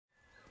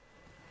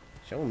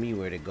Show me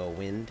where to go,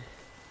 wind.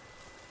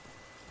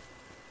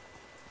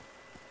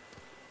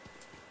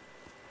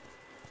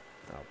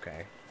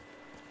 Okay.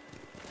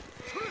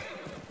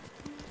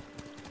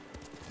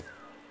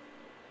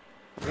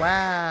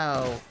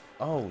 Wow.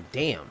 Oh,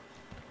 damn.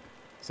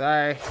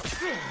 Sorry.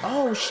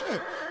 Oh,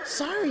 shit.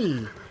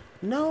 Sorry.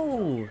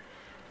 No.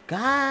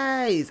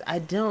 Guys, I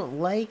don't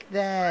like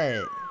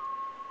that.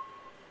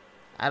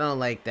 I don't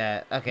like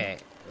that. Okay.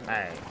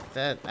 Alright.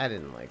 I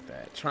didn't like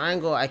that.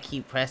 Triangle, I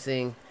keep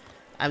pressing.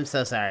 I'm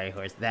so sorry,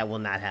 horse. That will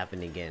not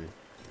happen again.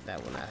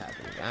 That will not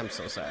happen again. I'm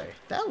so sorry.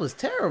 That was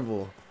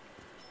terrible.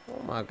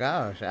 Oh my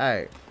gosh.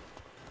 Alright.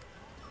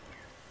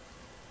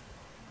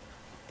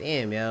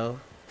 Damn, yo.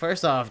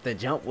 First off, the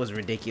jump was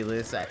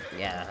ridiculous.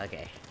 Yeah,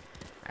 okay.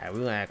 Alright, we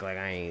gonna act like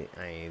I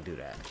ain't do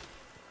that.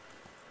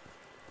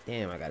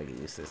 Damn, I gotta get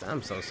used to this.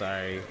 I'm so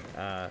sorry.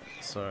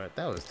 Sword,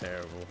 that was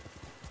terrible.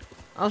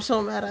 I'm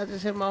so mad I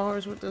just hit my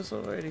horse with the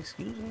sword.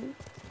 Excuse me?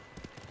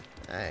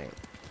 Alright.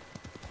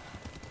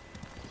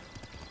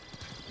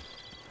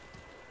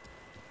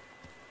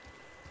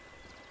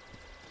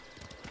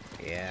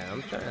 Yeah,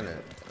 I'm trying to...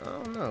 I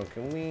don't know.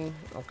 Can we...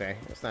 Okay,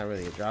 it's not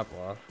really a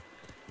drop-off.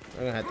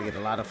 We're gonna have to get a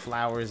lot of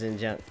flowers and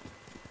junk.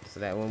 So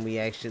that when we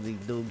actually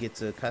do get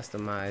to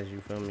customize,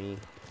 you feel me?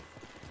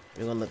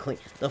 We're gonna look clean.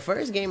 The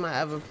first game I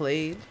ever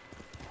played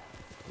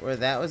where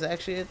that was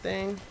actually a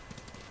thing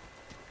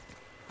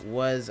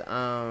was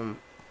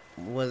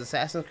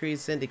Assassin's Creed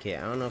Syndicate.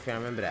 I don't know if y'all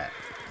remember that.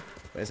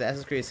 But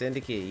Assassin's Creed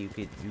Syndicate, you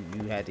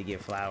had to get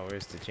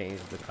flowers to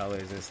change the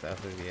colors and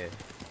stuff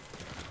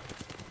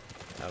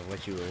of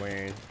what you were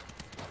wearing.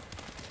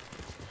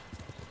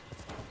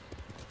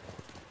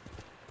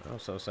 I'm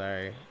so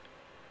sorry.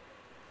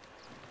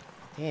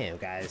 Damn,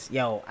 guys.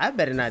 Yo, I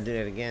better not do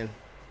that again.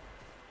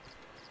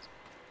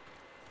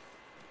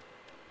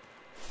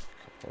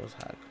 Compose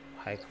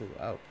haiku.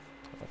 Oh,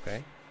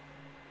 okay.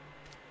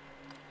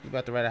 You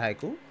about to write a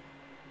haiku?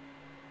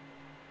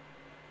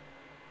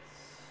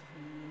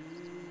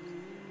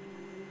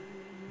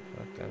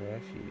 Fuck that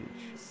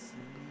refuge.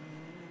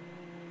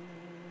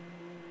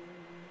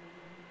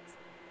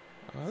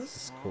 Oh, this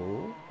is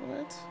cool.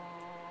 What?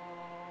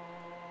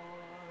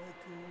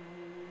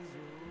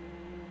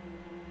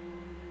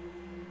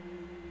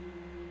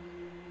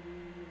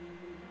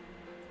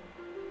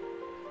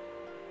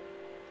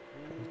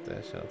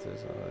 That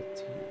shelters all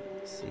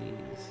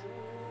TCs.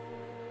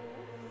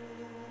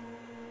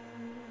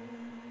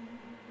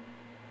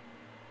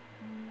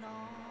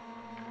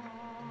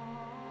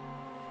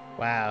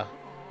 Wow,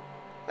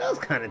 that was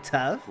kind of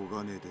tough.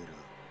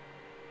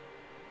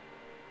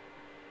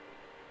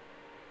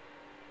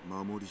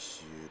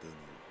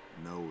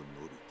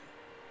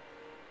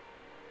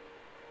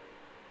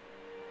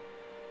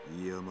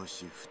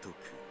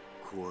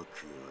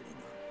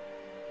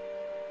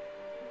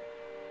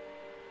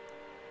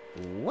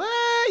 What?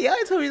 Y'all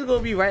told me he's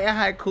gonna be writing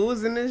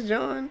haikus in this,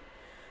 John?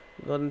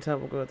 Golden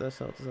Temple, go with the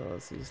shelters, all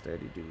seas,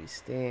 30 do we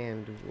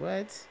stand?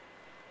 What?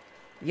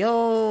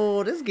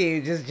 Yo, this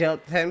game just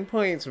jumped 10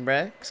 points,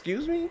 bruh.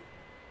 Excuse me?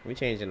 We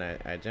changing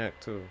our junk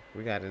too.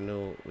 We got a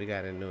new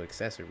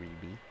accessory,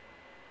 B.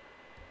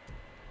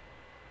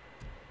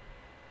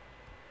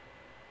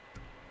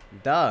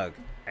 Dog,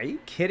 are you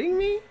kidding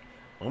me?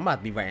 I'm about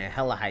to be writing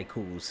hella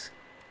haikus.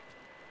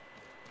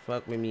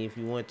 Fuck with me if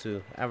you want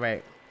to.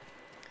 Alright.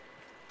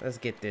 Let's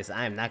get this.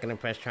 I am not gonna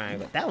press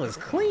triangle. That was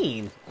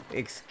clean.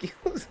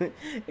 Excuse me.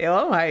 Yo,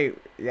 I'm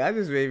hype. Y'all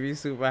just made me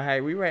super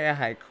hype. We write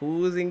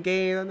haikus in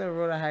games. I never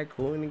wrote a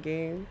haiku in the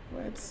game.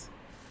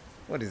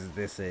 What is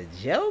this? A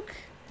joke?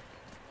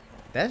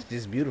 That's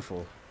just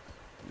beautiful.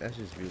 That's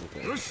just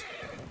beautiful.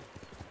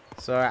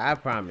 So I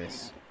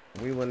promise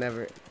we will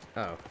never.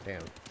 Oh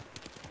damn.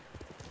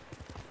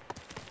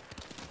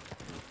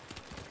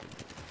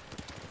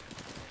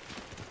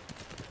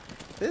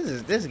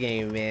 This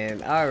game,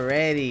 man.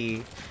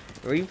 Already.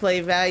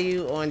 Replay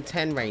value on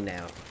 10 right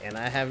now, and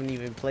I haven't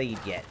even played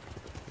yet.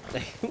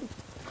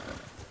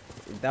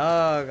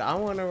 Dog, I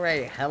want to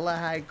write hella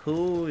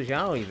haikus.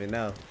 Y'all don't even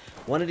know.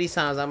 One of these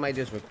times I might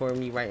just record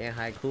me writing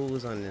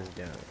haikus on this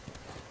junk.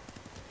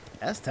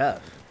 That's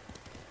tough.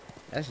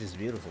 That's just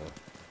beautiful.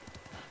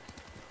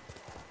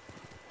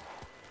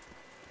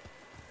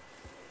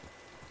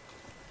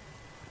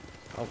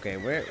 Okay,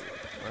 where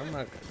am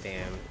I?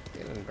 Damn,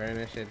 didn't burn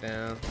that shit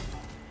down.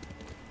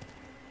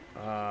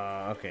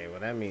 Okay, well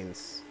that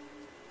means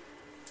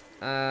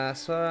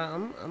so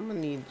I'm gonna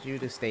need you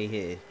to stay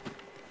here.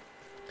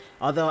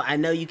 Although I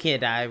know you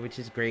can't die, which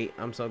is great.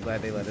 I'm so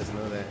glad they let us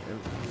know that.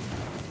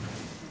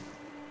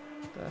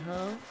 What the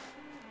hell?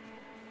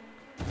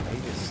 Oh,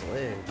 you just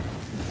slid.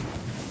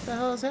 What the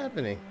hell is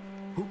happening?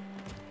 Oh,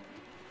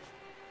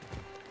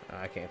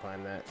 I can't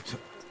climb that.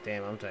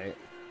 Damn, I'm tight.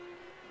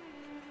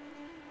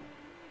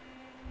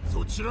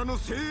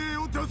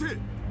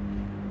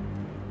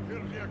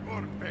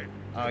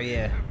 Oh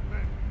yeah.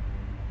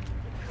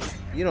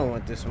 You don't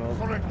want this smoke.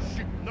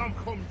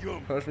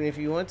 Approach me if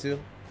you want to.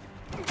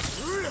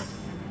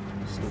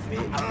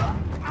 Stupid.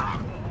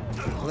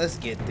 Let's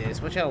get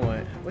this. What y'all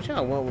want? What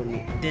y'all want with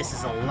me? This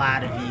is a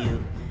lot of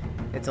you.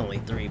 It's only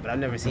 3, but I've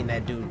never seen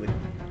that dude with...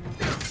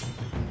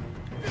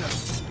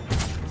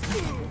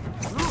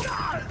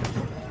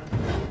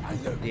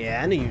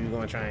 Yeah, I knew you were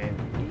gonna try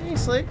and... You ain't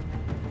slick.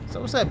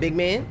 So what's up, big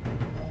man?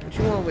 What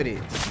you want with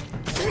it?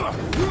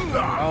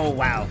 Oh,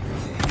 wow.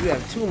 You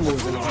have 2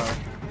 moves in a row.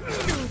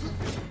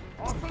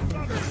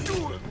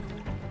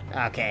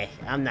 Okay,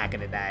 I'm not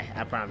gonna die.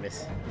 I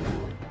promise.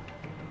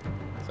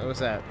 So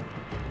what's up?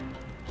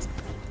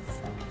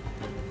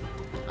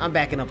 I'm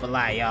backing up a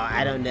lot, y'all.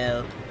 I don't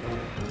know.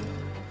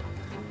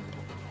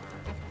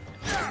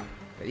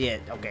 But yeah,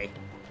 okay.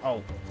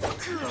 Oh.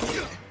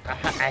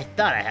 I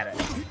thought I had it.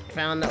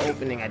 Found the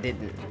opening. I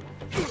didn't.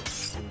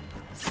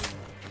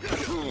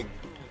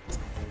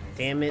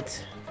 Damn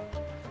it.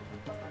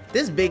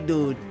 This big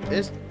dude.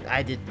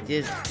 I did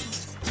this.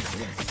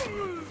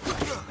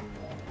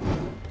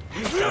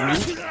 Dummy.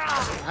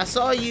 I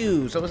saw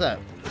you. So what's up?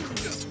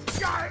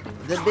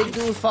 The big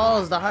dude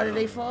falls, the harder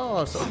they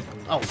fall. So,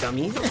 oh,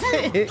 dummy.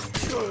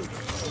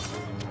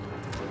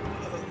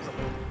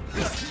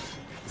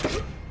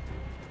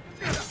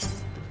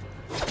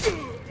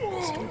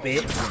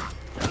 Stupid.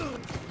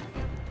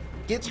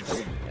 Get.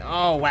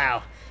 Oh,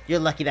 wow. You're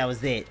lucky that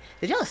was it.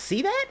 Did y'all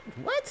see that?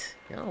 What?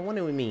 Y'all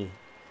wonder with me.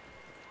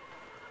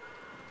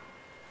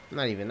 I'm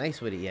not even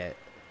nice with it yet.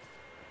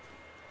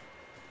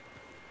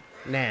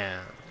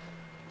 Now,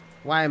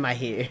 why am I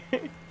here?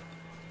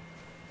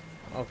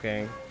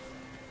 Okay.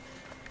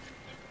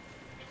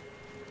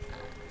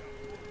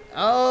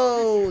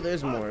 Oh,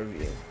 there's more of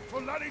you.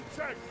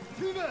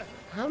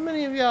 How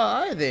many of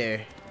y'all are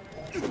there?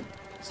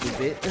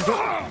 Stupid. Stupid.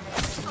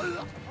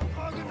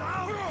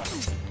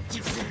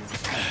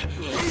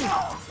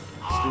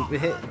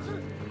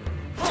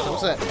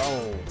 What's that?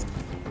 Oh.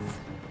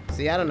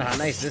 See, I don't know how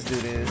nice this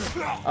dude is.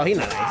 Oh, he's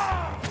not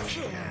nice.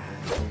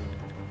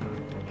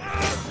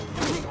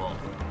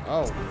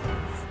 Oh.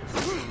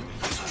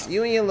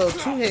 You and your little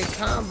 2-hit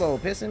combo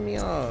pissing me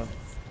off.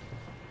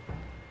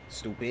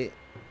 Stupid.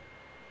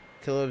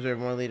 Kill observe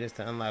more leaders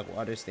to unlock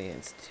water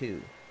stands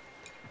too.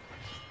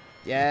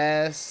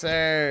 Yes,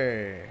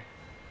 sir.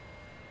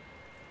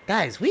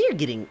 Guys, we are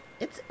getting...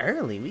 It's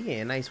early. We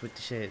getting nice with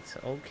the shits.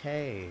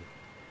 Okay.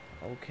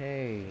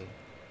 Okay.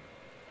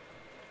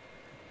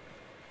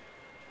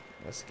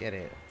 Let's get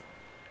it.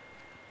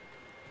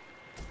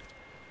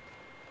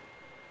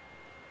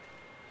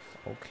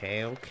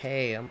 Okay,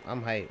 okay.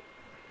 I'm hyped.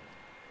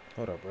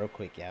 Hold up real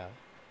quick, y'all.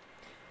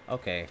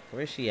 Okay,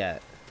 where's she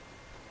at?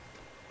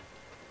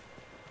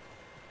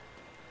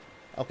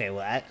 Okay,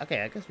 well, I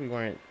guess we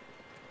weren't...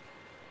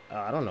 Oh,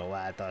 I don't know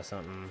why I thought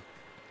something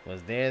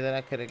was there that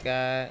I could have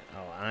got.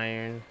 Oh,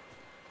 iron.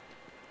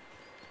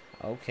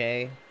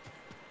 Okay.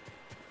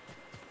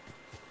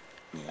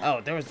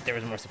 Oh, there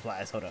was more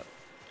supplies. Hold up.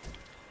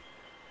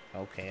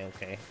 Okay,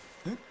 okay.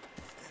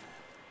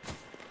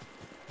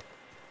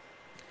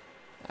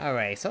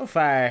 Alright, so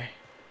far,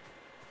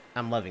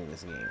 I'm loving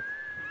this game.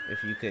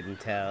 If you couldn't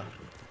tell.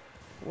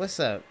 What's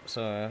up,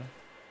 Sora?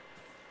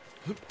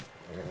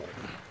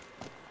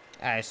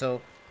 Alright,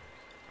 so...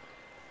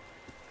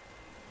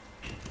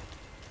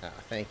 Oh,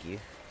 thank you.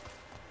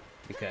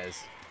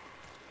 Because...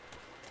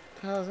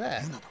 How's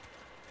that?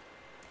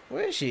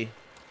 Where is she?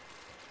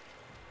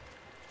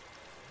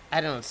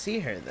 I don't see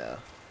her, though.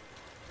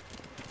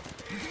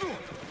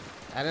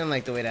 I didn't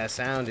like the way that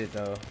sounded,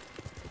 though.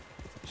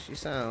 She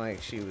sounded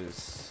like she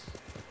was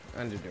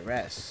under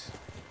duress.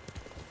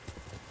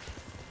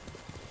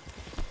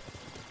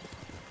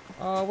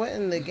 Oh, what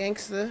in the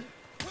gangster?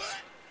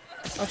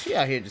 Oh, she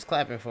out here just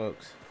clapping,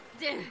 folks.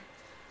 Yeah,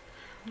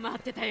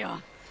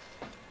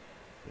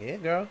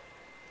 girl.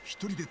 Use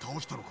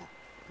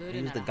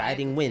the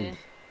guiding wind.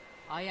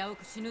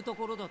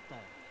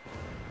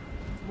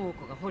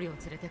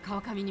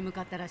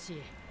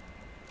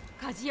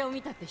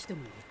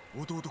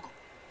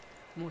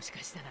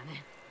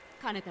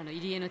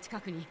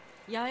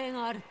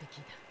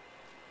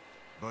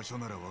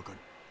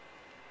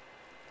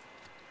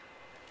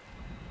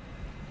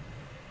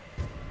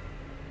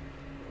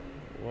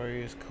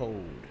 Warrior's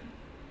Code.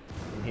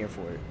 I'm here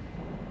for it.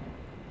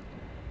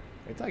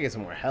 Wait till I get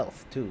some more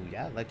health too.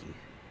 Y'all lucky.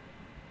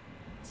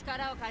 Find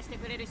any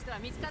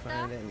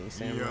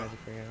samurai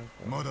for you?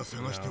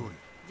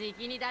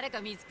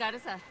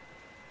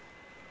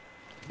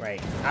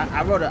 Right.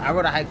 I wrote a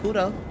haiku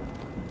though.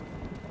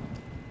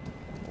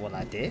 Well,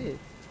 I did.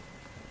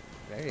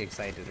 Very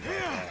excited about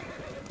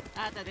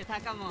that.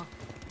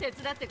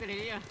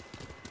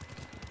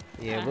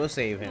 Yeah, we'll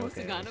save him.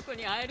 Okay. Yeah, he was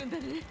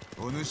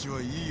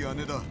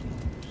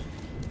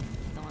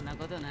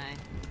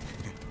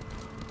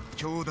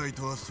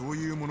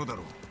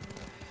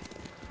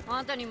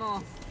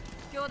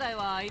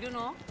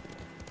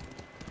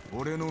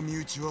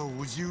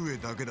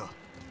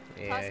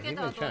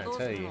trying to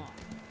tell you.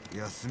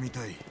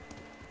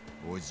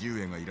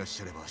 50円がいらっし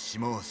ゃれば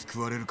島は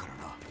救われるから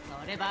な。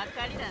そればっ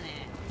かりだ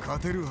ね。勝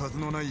てるはず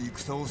のない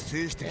戦を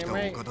制してきたお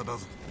方だ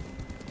ぞ。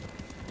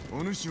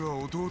お主は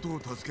弟を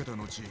助けた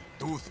後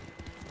どうする？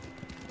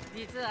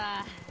実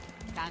は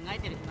考え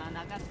てる暇は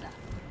なかった。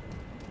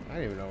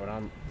I don't even know what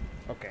I'm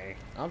Okay,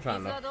 I'm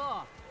trying to.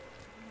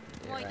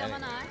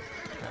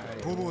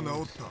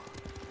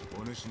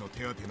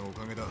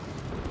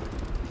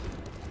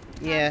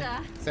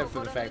 Yeah, except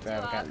for the fact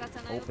that I've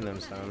gotten open them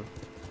some.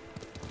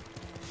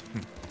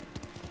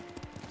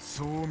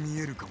 そう見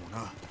えるかも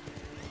な。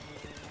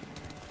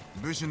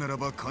武士なら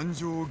ば感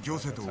情を御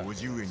せと叔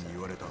父上に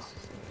言われた。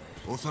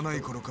幼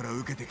い頃から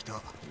受けてきた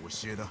教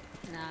えだ。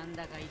なん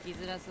だか生き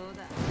づらそう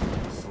だ。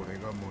それ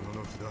がも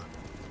ののふだ。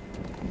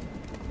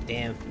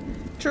Damn.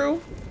 True.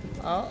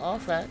 All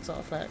facts,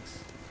 all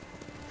facts.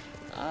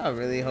 I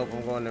really hope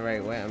I'm going the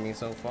right way. I mean,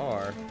 so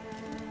far.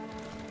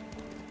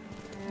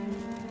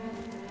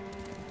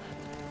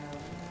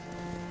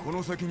 こ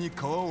の先に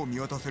川を見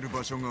渡せる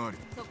場所がある。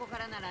そこか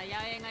らなら野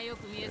営がよ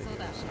く見えそう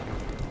だ。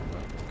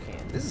Okay,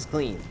 this is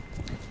clean.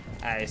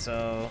 Alright,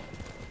 so.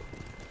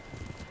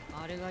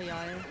 あれが野営。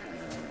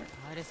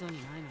入れそうに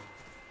ないな。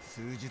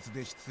数日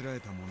でしつらえ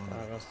たものな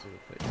ら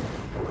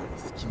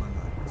隙間が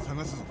ある。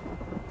探すぞ。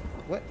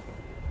What?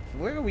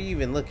 Where are we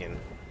even looking?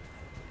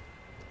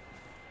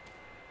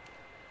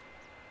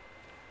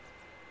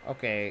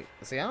 Okay,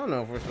 see, I don't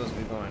know if we're supposed to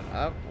be going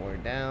up or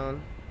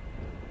down.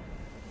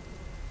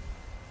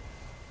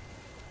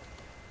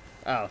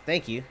 Oh,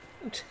 thank you.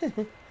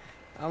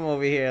 I'm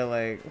over here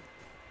like,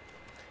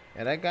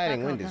 yeah, that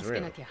guiding wind is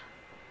real.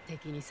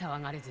 敵に騒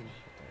がれずに。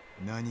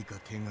何か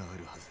手があ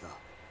るはずだ。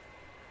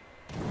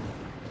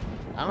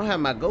I don't have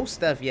my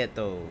ghost stuff yet,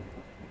 though.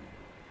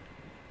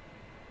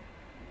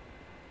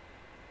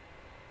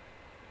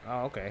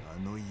 Oh, okay. あ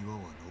の岩は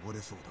登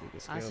れそう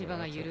だ。足場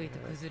が緩いと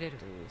崩れる。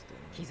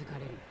気づか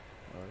れる。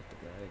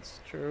It's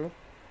true.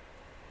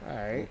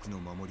 Alright. 僕の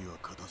守りは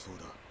硬そう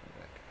だ。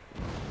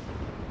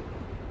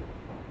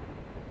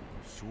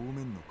正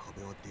面の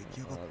壁は出来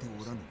上がって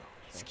おらぬな。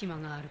隙間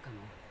があるかも。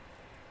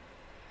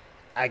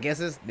I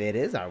guess it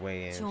is our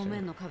way in. 正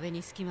面の壁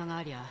に隙間が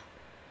ありゃ、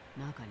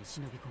中に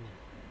忍び込める。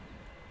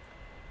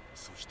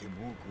そして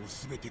猛虎を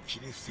すべて切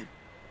り伏せる。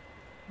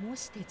も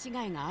し手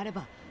違いがあれ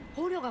ば、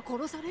捕虜が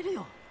殺される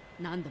よ。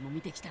何度も見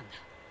てきたんだ。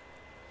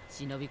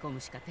忍び込む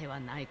しか手は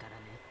ないからね。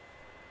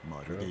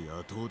まるで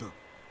野党だ。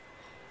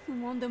不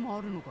満でも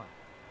あるのか。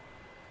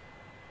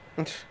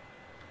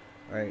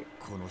Right.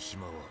 この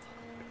島は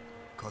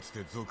かつ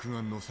て賊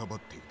がのさばっ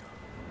てい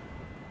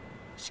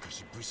た。しか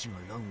し武士が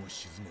乱を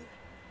鎮め、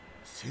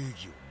正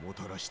義をも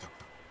たらしたの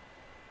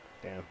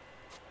だ。Damn.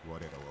 我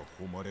らは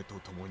誉れと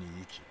共に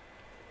生き、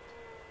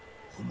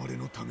誉れ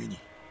のために身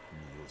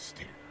を捨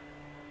てる。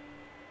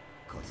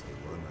かつて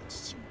我が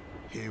父も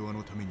平和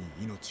のために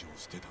命を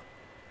捨てた。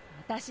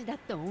私だっ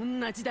て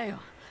同じだよ。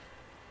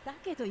だ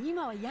けど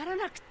今はやら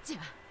なくっちゃ。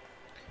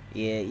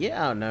Yeah, you're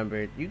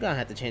outnumbered. You're gonna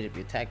have to change up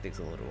your tactics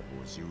a little.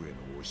 叔父上の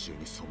教え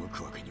に背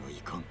くわけにはい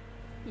かん。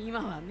今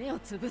は目を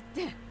つぶっ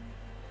て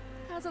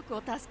家族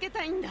を助け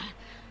たいんだ。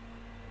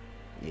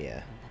Yeah. あんただ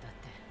っ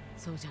て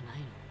そうじゃない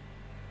の。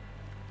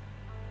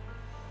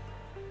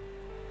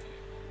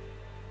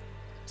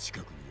近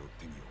くに寄っ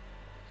てみよ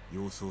う。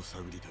様子を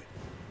探りたい。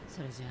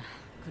それじゃ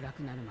暗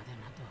くなるまでな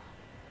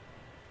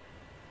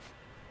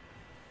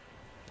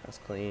と。That's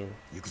clean.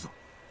 行くぞ。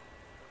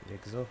行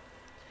くぞ。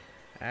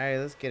Alright,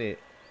 let's get it.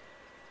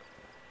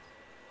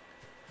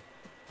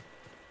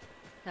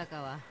 タ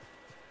カは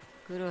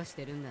苦労し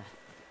てるんだ。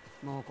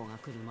猛虎が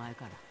来る前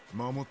から。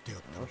守ってや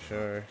った。I'm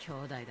sure. 兄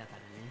弟だからね。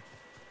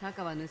タ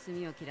カは盗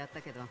みを嫌っ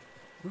たけど、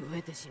飢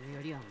えて死ぬ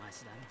よりはマ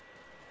シだろ。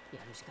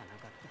やるしかな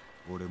かっ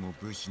た。俺も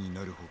武士に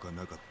なるほか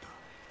なかっ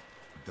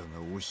た。だが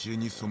教え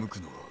に背く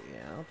のは。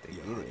Yeah, I don't think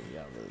either of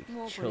y'all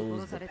猛 really 虎に chose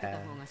殺 the されてた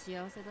path. 方が幸せ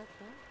だっ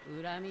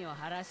た。恨みを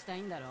晴らした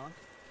いんだろ。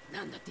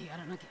なんだってや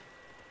らなきゃ。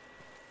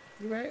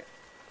You right?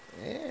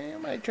 Yeah,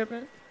 am I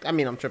tripping? I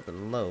mean, I'm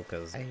tripping low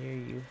because I hear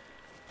you.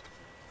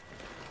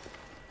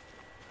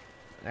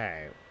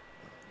 Alright.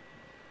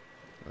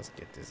 Let's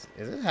get this.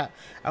 Is this how?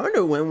 I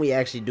wonder when we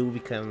actually do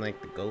become like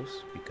the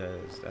ghost,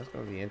 because that's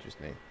gonna be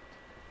interesting.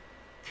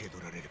 蹴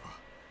取られれば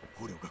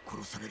捕虜が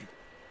殺される。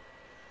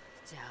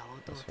じゃあ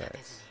音を立て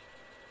ず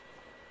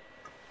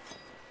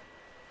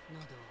に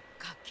喉を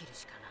かっ切る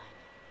しか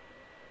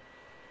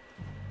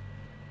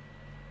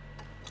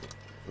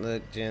ないね。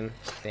 Look, Jen.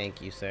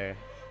 Thank you, sir.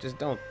 Just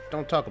don't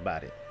talk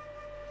about it.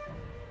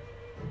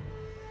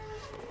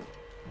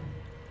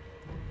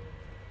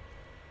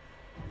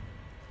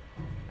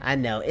 I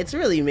know it's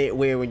really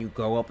weird when you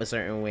grow up a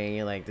certain way and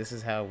you're like, this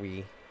is how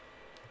we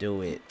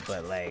do it,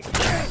 but like,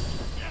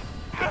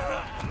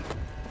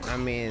 I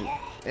mean,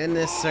 in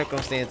this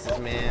circumstances,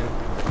 man,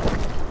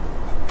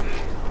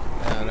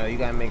 I don't know, you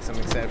gotta make some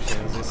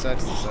exceptions. It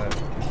sucks to suck.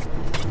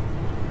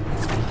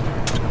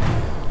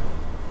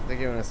 They're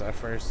giving us our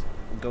first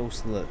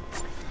ghost look.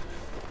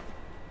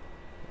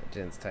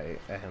 Jen's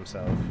tight at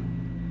himself.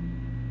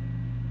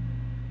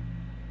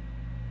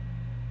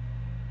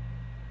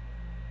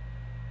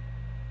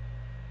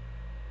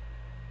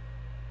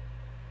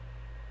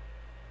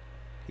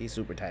 He's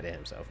super tight at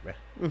himself,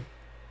 bruh.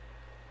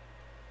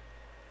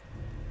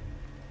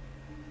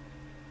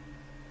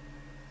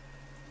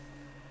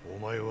 お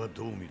前は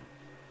どう見る？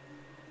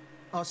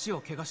足を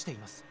怪我してい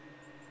ます。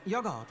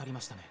矢が当たり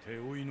ましたね。手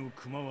負いの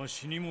熊は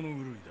死に物狂い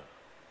だ。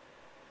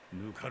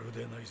抜かる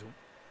でないぞ。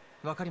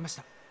わかりまし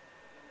た。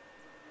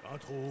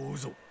後を追う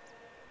ぞ。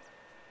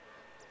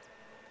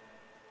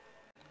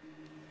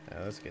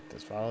Let's get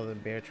this. Follow the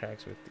bear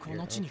tracks with こ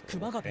の地に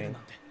熊が出るな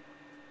んて。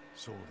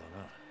そうだ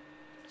な。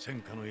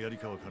戦火の槍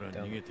川から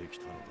逃げてき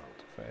たのだ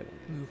ろう。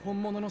無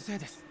本物のせい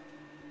です。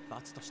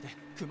罰として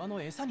熊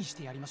の餌にし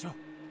てやりましょう。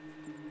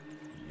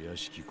いや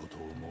しきこと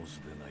を申す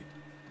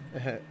で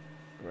ない。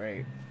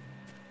Right.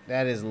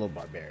 That is a little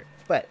barbaric,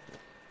 but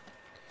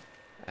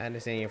I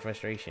understand your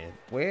frustration.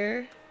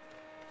 Where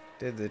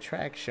did the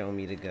track show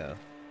me to go?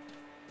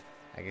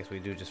 I guess we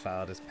do just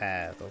follow this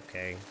path.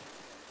 Okay.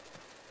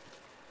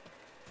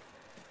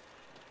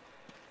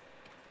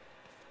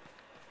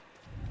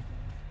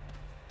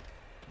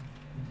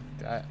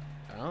 I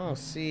don't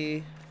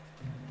see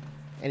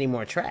any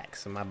more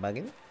tracks. Am I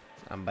bugging?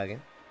 I'm bugging.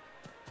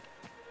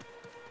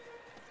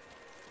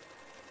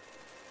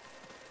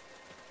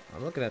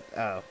 I'm looking at.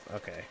 Oh,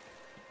 okay.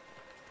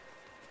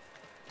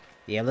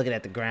 Yeah, I'm looking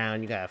at the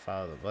ground. You gotta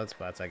follow the blood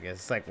spots, I guess.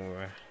 It's like when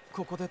we're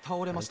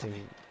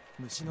hunting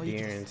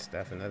deer and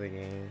stuff in other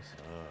games.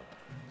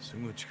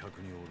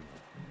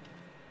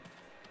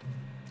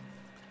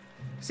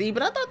 See,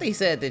 but I thought they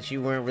said that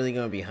you weren't really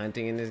gonna be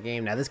hunting in this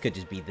game. Now, this could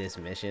just be this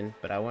mission,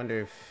 but I wonder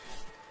if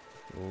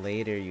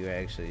later you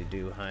actually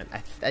do hunt.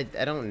 I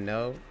don't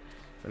know.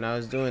 When I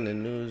was doing the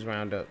news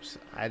roundups,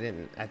 I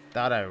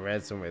thought I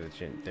read somewhere that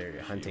their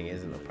hunting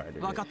isn't a part of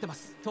it. Well, if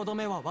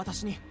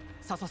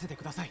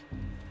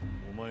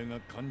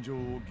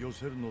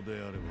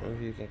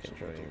you can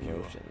control your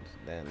emotions,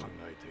 then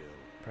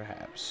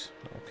perhaps.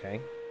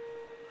 Okay.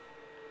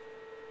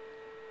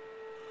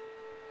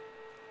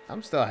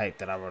 I'm still hyped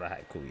that I wrote a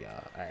haiku,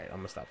 y'all. Alright, I'm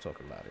gonna stop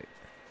talking about it.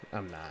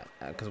 I'm not.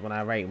 Because when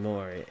I write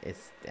more,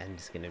 I'm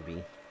just gonna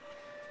be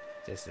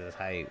just as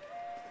hype.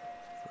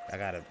 I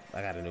got a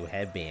new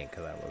headband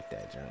because I wrote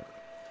that junk.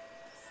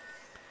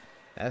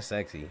 That's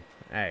sexy.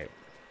 Alright.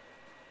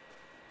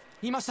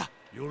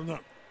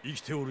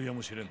 Careful, we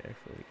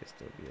can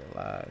still be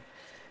alive.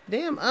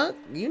 Damn, Unc,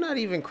 you're not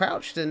even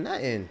crouched or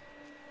nothing.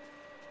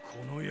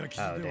 Oh, damn.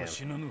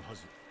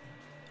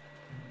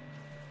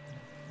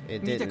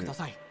 It didn't.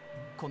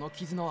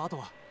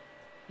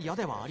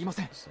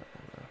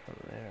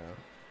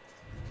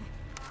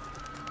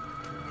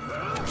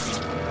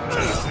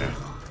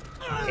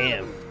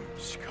 Damn.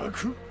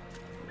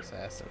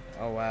 Assassin.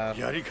 Oh, wow.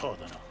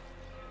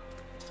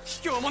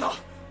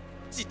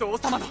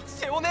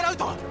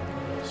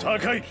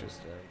 Sakai!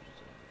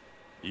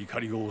 怒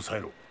りを抑え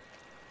ろ。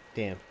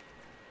Damn.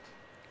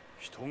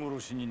 人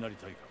殺しになり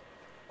たいか、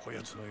こ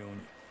やつのよう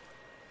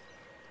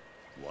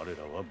に。我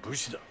らは武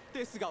士だ。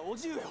ですがお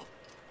重よ。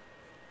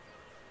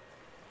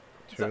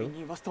罪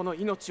人はその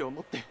命をも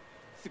って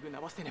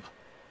償わせねば。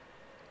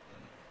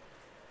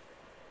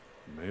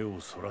目を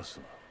そら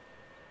す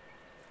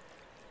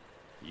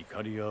な。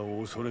怒りや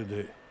恐れ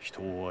で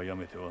人を殺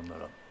めてはな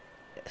らん。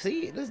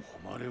See, this.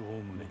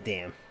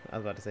 Damn, I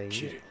was about to say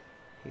he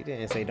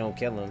didn't say don't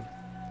kill him.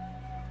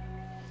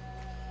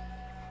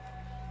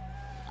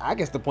 I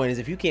guess the point is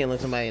if you can't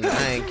look somebody in the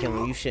eye and kill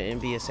him, you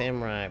shouldn't be a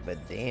samurai. But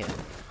damn,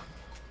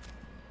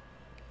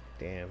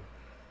 damn.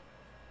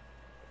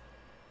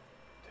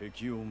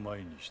 敵を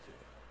前にして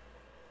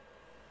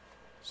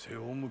背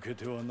を向け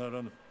てはな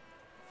らぬ。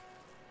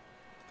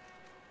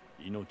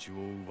命を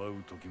奪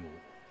う時も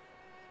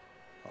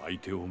相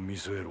手を見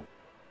据えろ。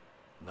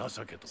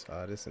情けと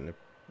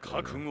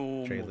覚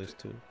悟を持て。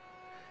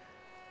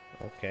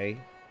Okay.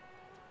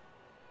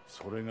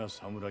 それが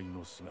侍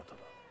の姿だ。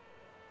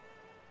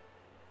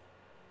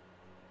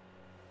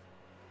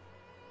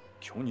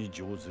虚に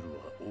乗ずるは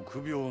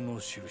臆病の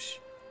印。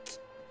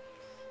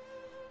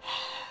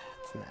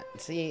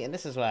See, and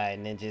this is why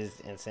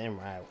ninjas and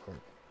samurai were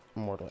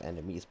mortal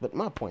enemies. But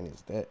my point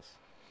is this.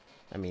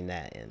 I mean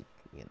that and,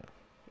 you know,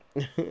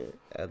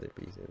 other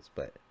reasons.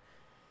 But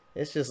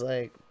it's just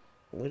like,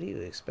 what do you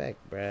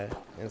expect, bruh,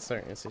 in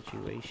certain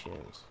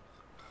situations?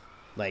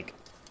 Like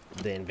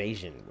the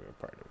invasion we're a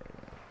part of right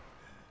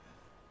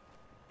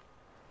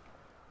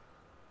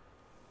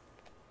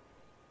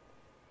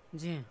now.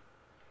 Jin,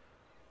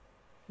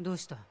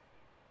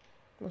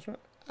 what's wrong?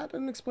 I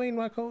didn't explain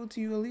my code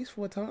to you at least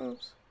 4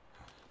 times.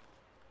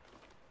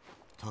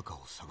 タカ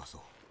を探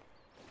そ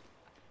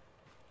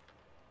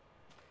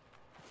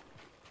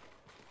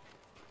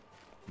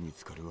う。見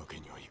つかるわけ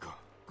にはいかん。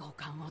五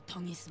感を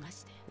研ぎ澄ま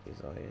して。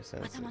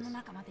頭の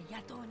中まで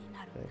野党に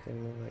なる。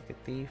Like a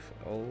thief.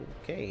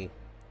 Okay.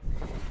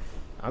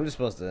 I'm just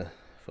supposed to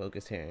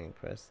focus hearing.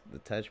 Press the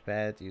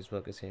touchpad to use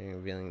focus hearing,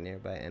 revealing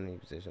nearby enemy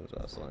positions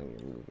while slowing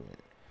your movement.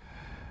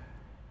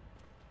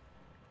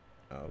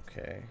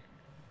 Okay.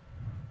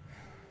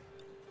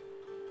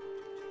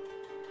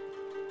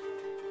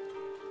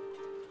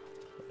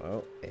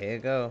 Well, here you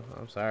go.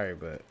 I'm sorry,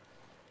 but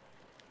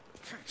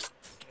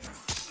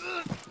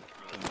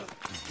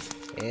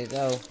here you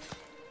go.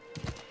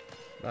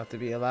 About to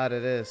be a lot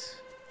of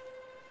this.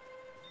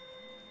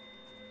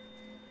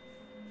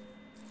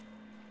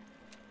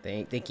 They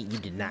ain't thinking you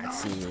did not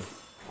see me.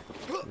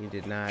 You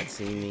did not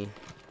see me.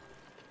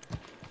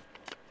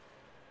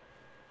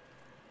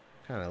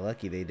 Kind of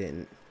lucky they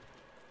didn't.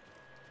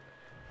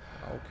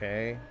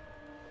 Okay.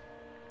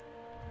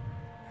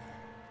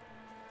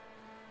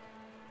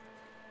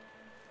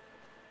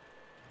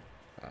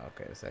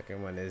 Okay, the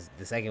second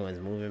one's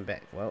moving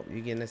back. Well,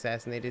 you're getting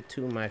assassinated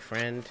too, my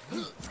friend.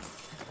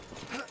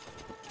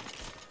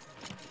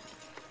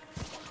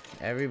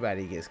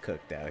 Everybody gets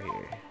cooked out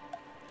here.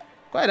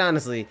 Quite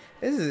honestly,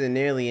 this isn't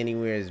nearly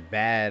anywhere as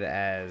bad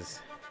as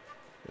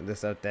the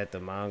stuff that the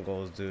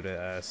Mongols do to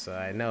us. So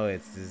I know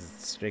it's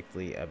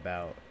strictly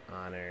about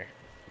honor,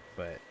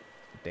 but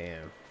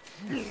damn.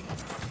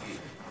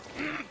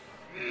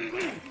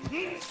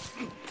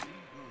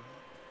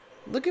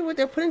 Look at what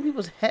they're putting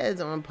people's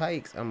heads on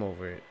pikes. I'm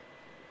over it.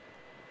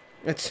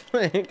 It's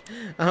like,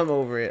 I'm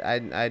over it.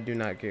 I do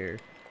not care.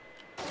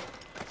 What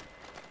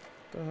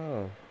the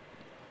hell?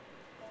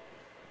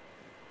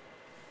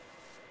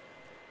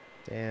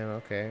 Damn,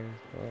 okay.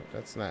 Well,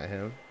 that's not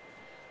him.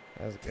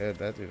 That's good.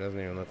 That dude doesn't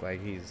even look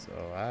like he's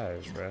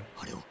alive, bro.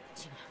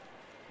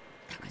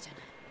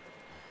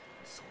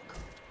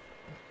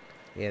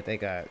 Yeah, they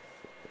got...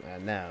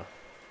 now.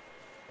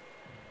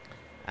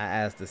 I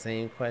asked the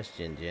same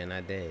question, Jen.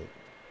 I did.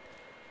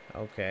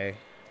 Okay.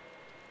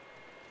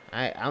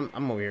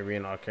 I'm over here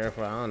being all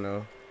careful. I don't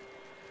know.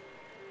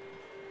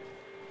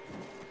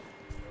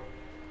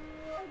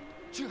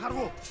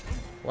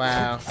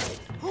 Wow.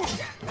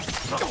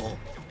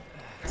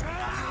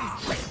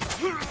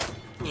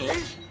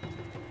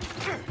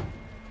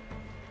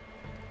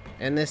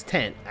 In this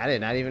tent. I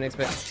did not even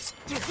expect.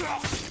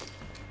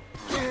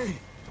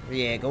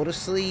 Yeah, go to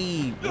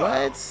sleep.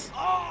 What?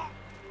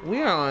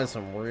 We are on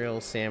some real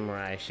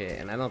samurai shit,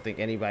 and I don't think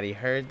anybody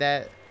heard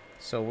that.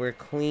 So we're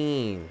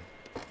clean.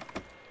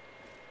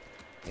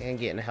 And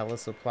getting hella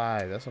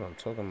supplies. That's what I'm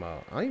talking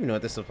about. I don't even know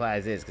what the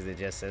supplies is because it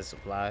just says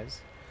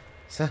supplies.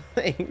 So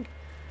like,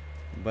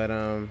 but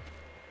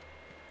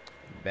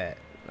bet.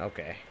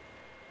 Okay.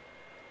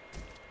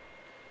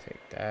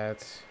 Take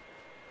that. Is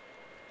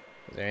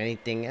there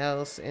anything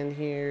else in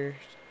here?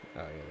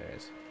 Oh yeah, there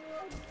is.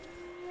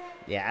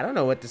 Yeah, I don't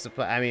know what the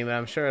supply. I mean, but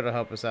I'm sure it'll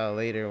help us out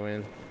later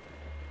when.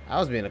 I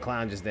was being a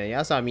clown just then.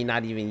 Y'all saw me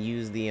not even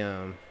use the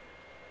Oh,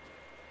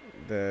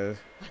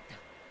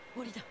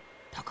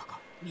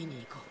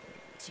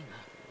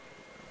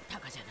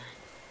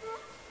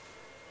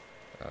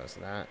 it's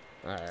not.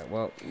 Alright,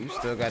 well, you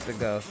still got to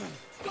go.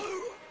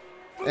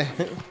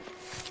 If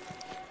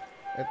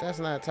that's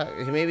not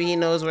Taka, maybe he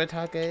knows where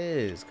Taka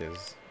is,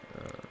 because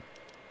I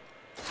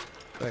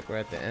feel like we're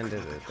at the end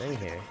of the thing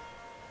here.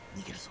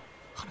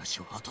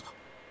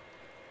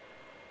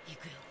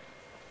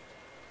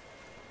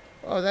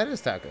 Oh, that is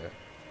Taka.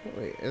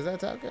 Wait, is that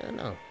Taka?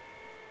 No.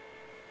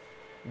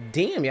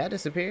 Damn, y'all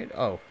disappeared?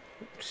 Oh.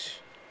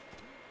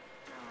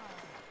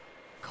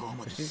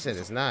 She said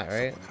it's not,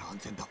 right?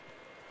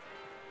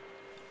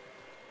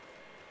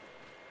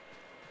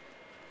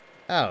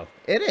 Oh,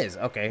 it is.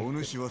 Okay. Oh,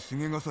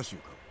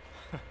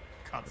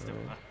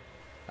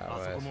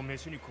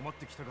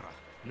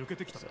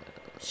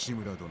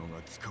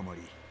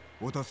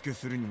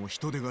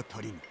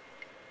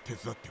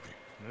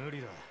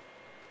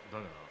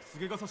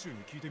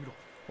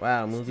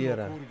 wow,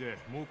 Mugiura.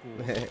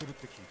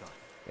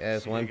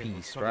 Yes, One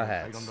Piece, Straw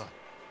Hats.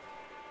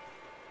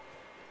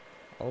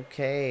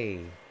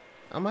 Okay.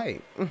 I'm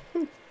hype.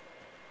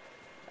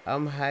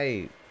 I'm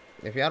hype.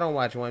 If y'all don't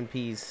watch One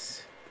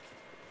Piece,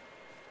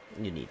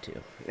 you need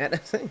to.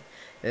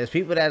 There's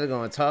people that are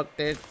going to talk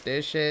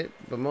their shit,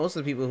 but most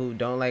of the people who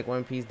don't like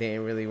One Piece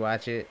didn't really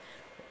watch it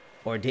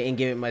or didn't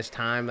give it much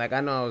time. Like,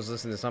 I know I was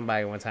listening to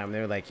somebody one time, and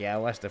they were like, yeah, I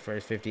watched the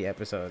first 50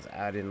 episodes.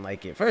 I didn't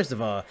like it. First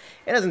of all,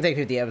 it doesn't take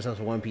 50 episodes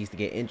for One Piece to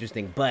get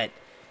interesting, but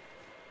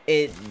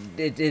it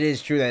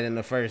is true that in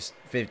the first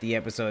 50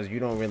 episodes, you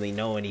don't really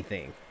know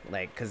anything.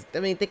 Like, because,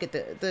 I mean, think of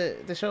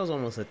the show's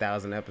almost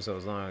 1,000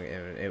 episodes long,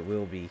 and it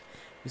will be.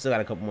 We still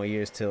got a couple more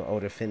years till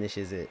Oda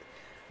finishes it.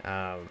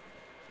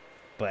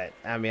 But,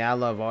 I mean, I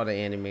love all the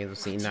animes. I've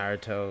seen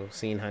Naruto,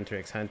 seen Hunter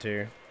x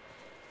Hunter,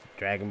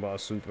 Dragon Ball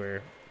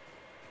Super,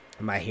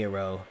 My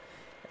Hero,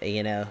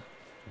 you know,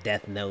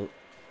 Death Note.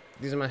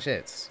 These are my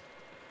shits.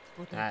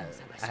 I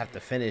have to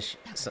finish.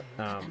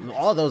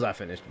 All those I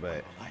finished,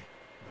 but...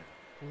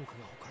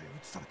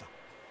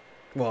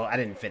 Well, I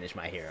didn't finish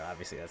My Hero.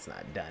 Obviously, that's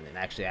not done. And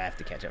actually, I have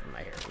to catch up on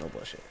My Hero. No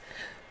bullshit.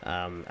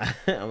 I'm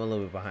a little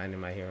bit behind in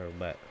My Hero,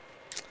 but...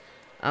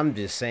 I'm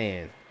just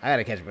saying, I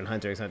gotta catch up in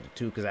Hunter x Hunter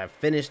 2 because I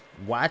finished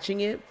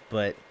watching it,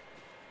 but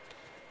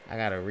I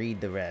gotta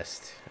read the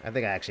rest. I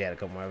think I actually had a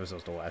couple more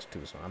episodes to watch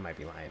too, so I might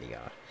be lying to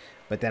y'all.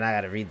 But then I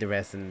gotta read the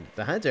rest, and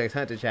the Hunter x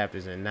Hunter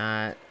chapters are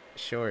not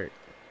short.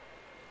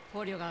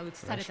 Not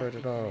short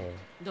at all.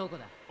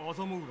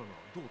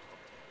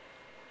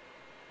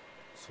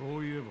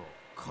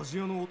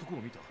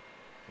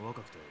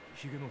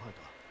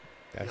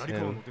 That's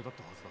him.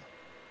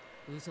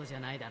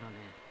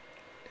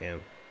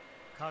 Damn.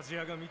 鍛冶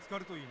屋が見つか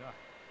るといいな。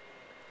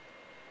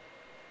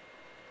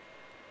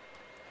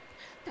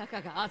タ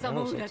カがアザ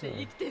モウラで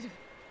生きてる。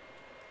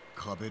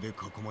壁で囲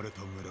まれ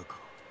た村か。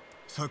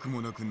策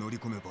もなく乗り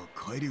込めば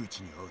返り討ち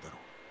に遭うだろう。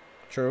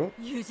 True.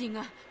 友人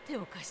が手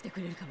を貸してく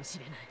れるかもし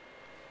れない。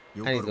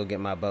 I need to go get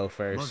my bow ま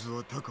first. ず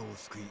はタカを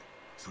救い、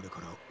それ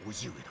から叔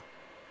父上だ。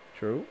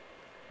 True.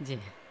 ジ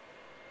ン、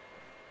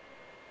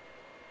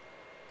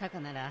タカ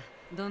なら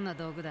どんな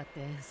道具だっ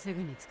てすぐ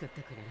に作っ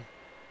てくれる。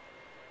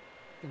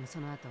でも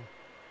その後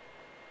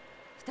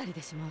二人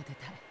で島を出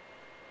たい。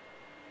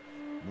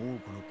猛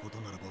虎のこと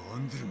ならば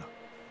案ずるな。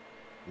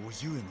叔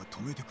父上が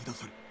止めてくだ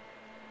さる。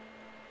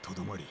と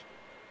どまり、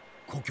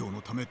故郷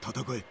のため戦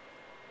え。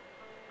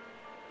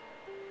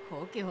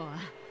故郷は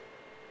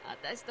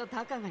私と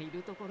タカがい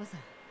るところさ。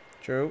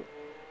 True.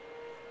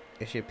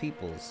 It's your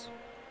peoples.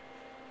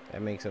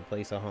 That makes a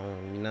place a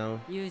home, you know?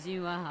 友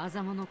人はア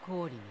ザモの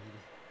氷にいる。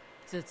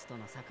ツツと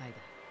の境だ。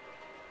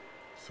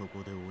そ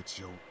こで落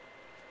ち合おう。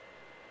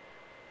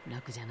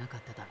楽じゃなか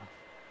っただろ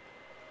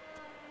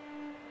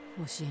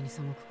う。教えに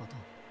背くこと。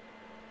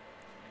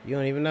 You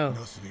don't even know.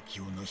 なすべ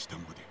きをなした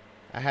まで。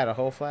 I had a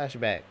whole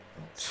flashback.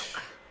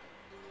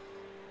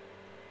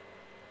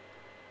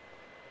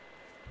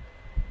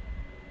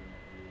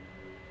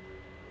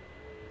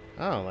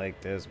 I don't like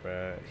this,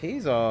 bro.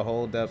 He's all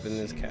holed up in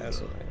this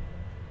castle.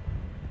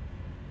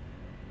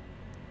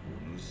 お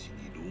主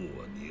に労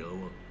は似合わ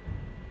ん。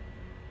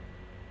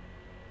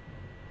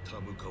た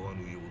むかわ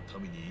ぬよう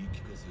民に言い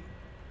聞かせる。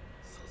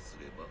さす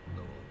れば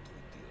縄を解い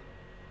て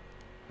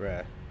や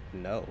る。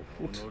 Bruh, no.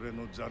 己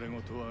のざれ言は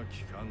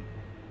聞かん。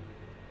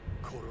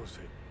殺せ。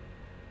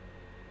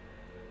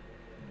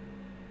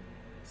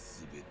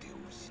すべてを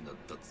失っ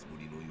たつも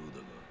りのよう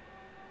だが、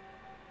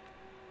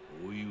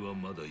おいは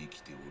まだ生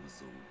きておる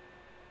ぞ。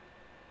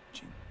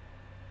ジン。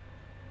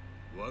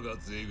我が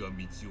勢が道を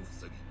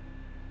塞ぎ、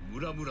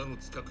村々の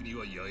近くに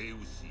は野営を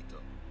敷いた。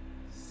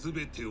す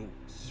べてを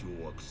掌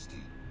握してい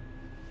る。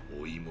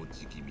おいも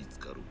じき見つ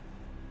かろう。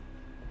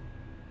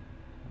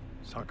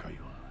堺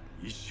は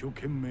一生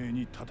懸命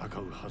に戦う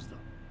はずだ。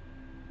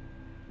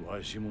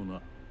わしも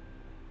な。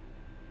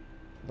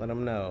 Let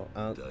him know.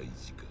 大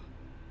事か。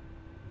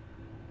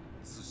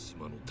対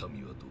馬の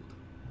民はどうだ。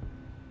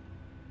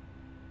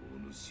お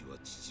主は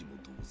父も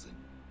同然。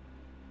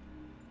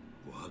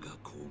我が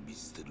子を見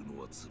捨てる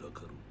のはつら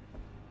かろう。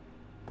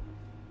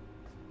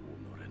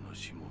己の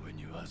しもべ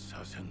には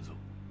させんぞ。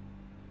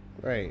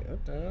 Right,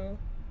 what the hell?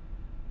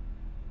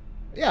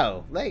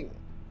 Yo, like,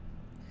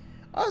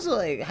 also,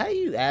 like, how do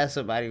you ask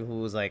somebody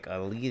who was, like, a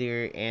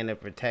leader and a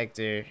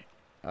protector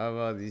of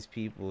all these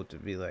people to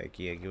be like,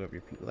 yeah, give up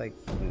your people? Like,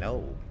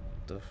 no.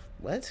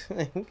 What?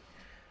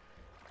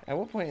 At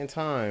what point in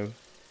time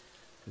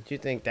did you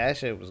think that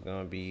shit was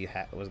gonna be,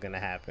 was gonna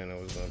happen or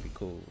was gonna be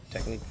cool?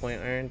 Technique point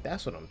earned?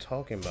 That's what I'm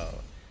talking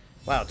about.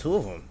 Wow, 2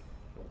 of them.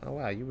 Oh,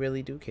 wow, you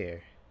really do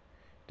care.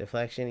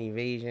 Deflection,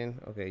 evasion.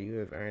 Okay, you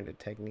have earned a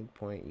technique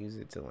point. Use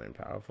it to learn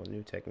powerful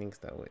new techniques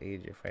that will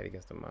aid your fight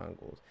against the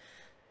Mongols.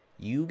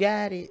 You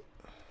got it.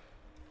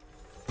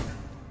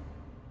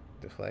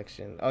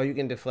 Deflection. Oh, you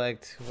can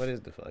deflect. What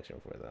is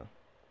deflection for, though?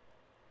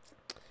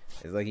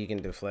 It's like you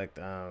can deflect,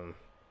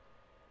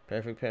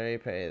 perfect parry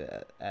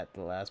at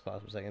the last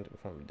possible second to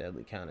perform a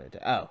deadly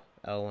counterattack. Oh,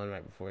 L1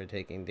 right before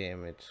taking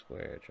damage.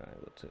 Square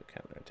triangle to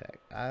counterattack.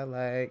 I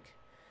like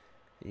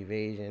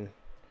evasion.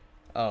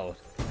 Oh,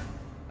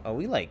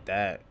 we like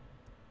that.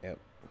 Yep.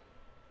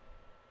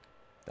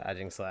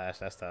 Dodging slash,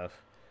 that's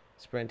tough.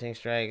 Sprinting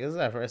strike. This is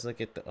our first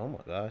look at the. Oh my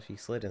gosh, he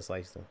slid and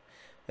sliced him.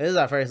 This is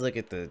our first look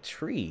at the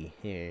tree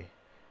here.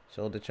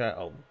 Shoulder chart.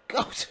 Oh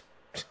gosh.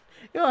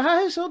 Yo,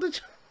 how his shoulder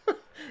chart?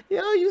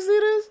 Yo, you see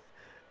this?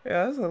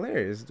 Yeah, that's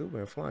hilarious. Dude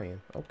been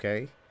flying.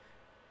 Okay.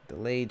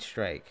 Delayed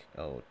strike.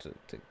 Oh, to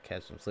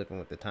catch him slipping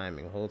with the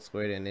timing. Hold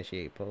square to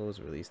initiate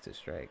pose. Release to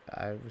strike.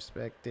 I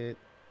respect it.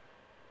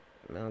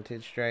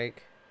 Mounted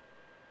strike.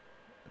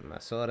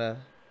 Masoda.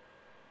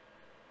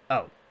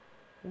 Oh.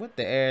 What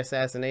the air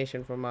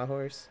assassination from my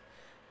horse?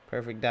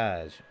 Perfect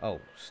dodge.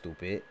 Oh,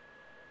 stupid.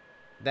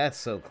 That's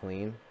so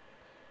clean.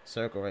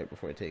 Circle right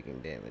before taking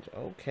damage.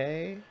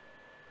 Okay.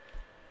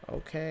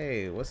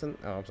 Okay. What's in...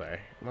 Oh, I'm sorry.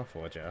 My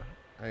fault, y'all.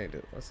 I need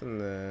to... What's in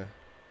the...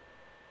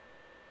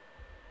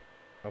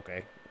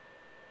 Okay.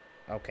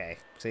 Okay.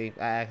 See,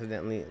 I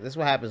accidentally... This is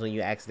what happens when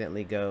you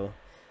accidentally go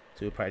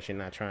to a part you're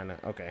not trying to...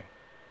 Okay.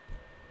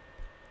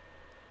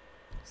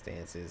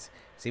 Stances.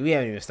 See, we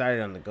haven't even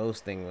started on the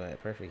ghost thing,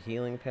 but perfect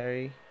healing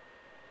parry.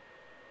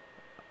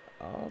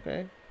 Oh,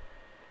 okay.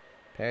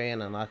 Parry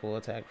and unlockable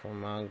attack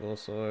from Mongol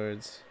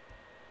swords.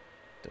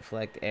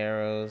 Deflect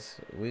arrows.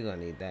 We're gonna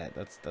need that.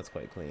 That's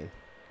quite clean.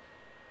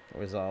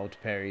 Resolved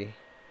parry.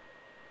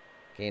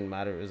 Gain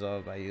moderate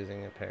resolve by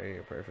using a parry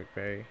or perfect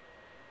parry.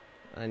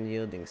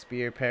 Unyielding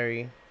spear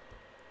parry.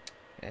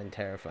 And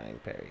terrifying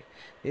parry.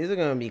 These are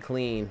gonna be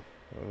clean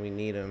when we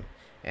need them.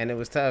 And it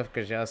was tough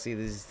because y'all see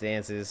these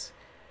stances.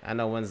 I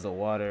know one's the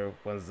water,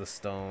 one's the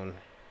stone.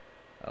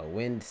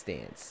 Wind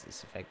stance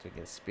is effective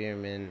against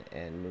spearmen,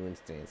 and moon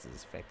stance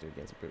is effective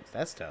against brutes.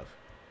 That's tough.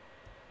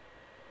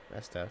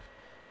 That's tough.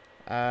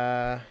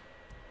 And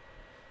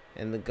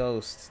the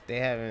ghosts,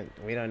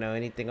 we don't know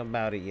anything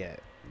about it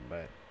yet,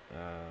 but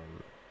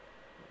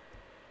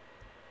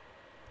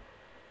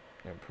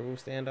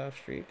Improved standoff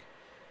streak.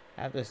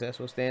 After a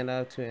successful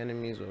standoff, two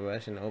enemies will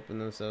rush and open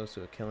themselves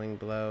to a killing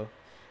blow.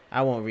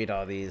 I won't read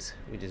all these.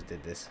 We just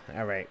did this.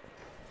 Alright.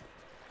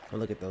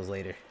 We'll look at those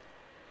later.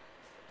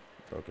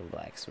 Broken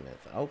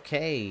blacksmith.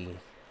 Okay.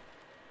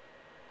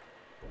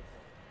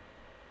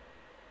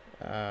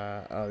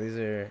 Oh, these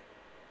are...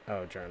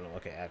 Oh, journal.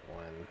 Okay, Act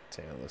 1.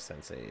 Taylor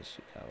Sensei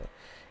Ishikawa.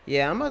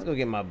 Yeah, I'm about to go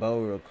get my bow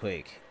real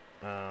quick.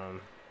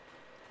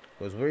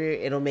 Because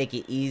it'll make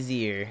it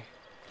easier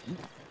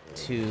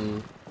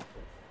to,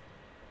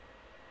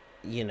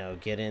 you know,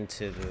 get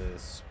into the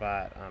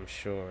spot, I'm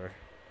sure.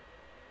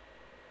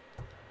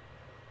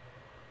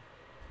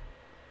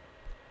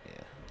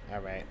 Yeah,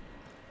 alright.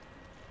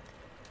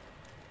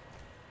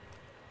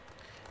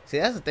 See,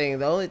 that's the thing.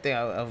 The only thing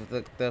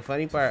the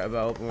funny part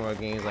about open world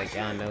games like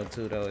y'all know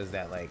too though is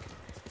that like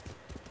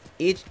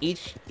each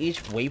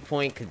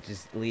waypoint could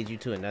just lead you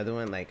to another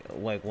one. Like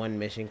one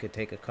mission could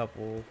take a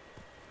couple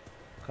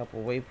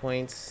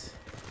waypoints,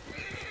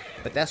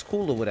 but that's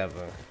cool or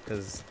whatever.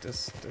 Cause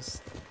this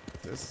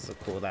is a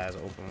cool ass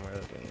open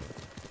world game.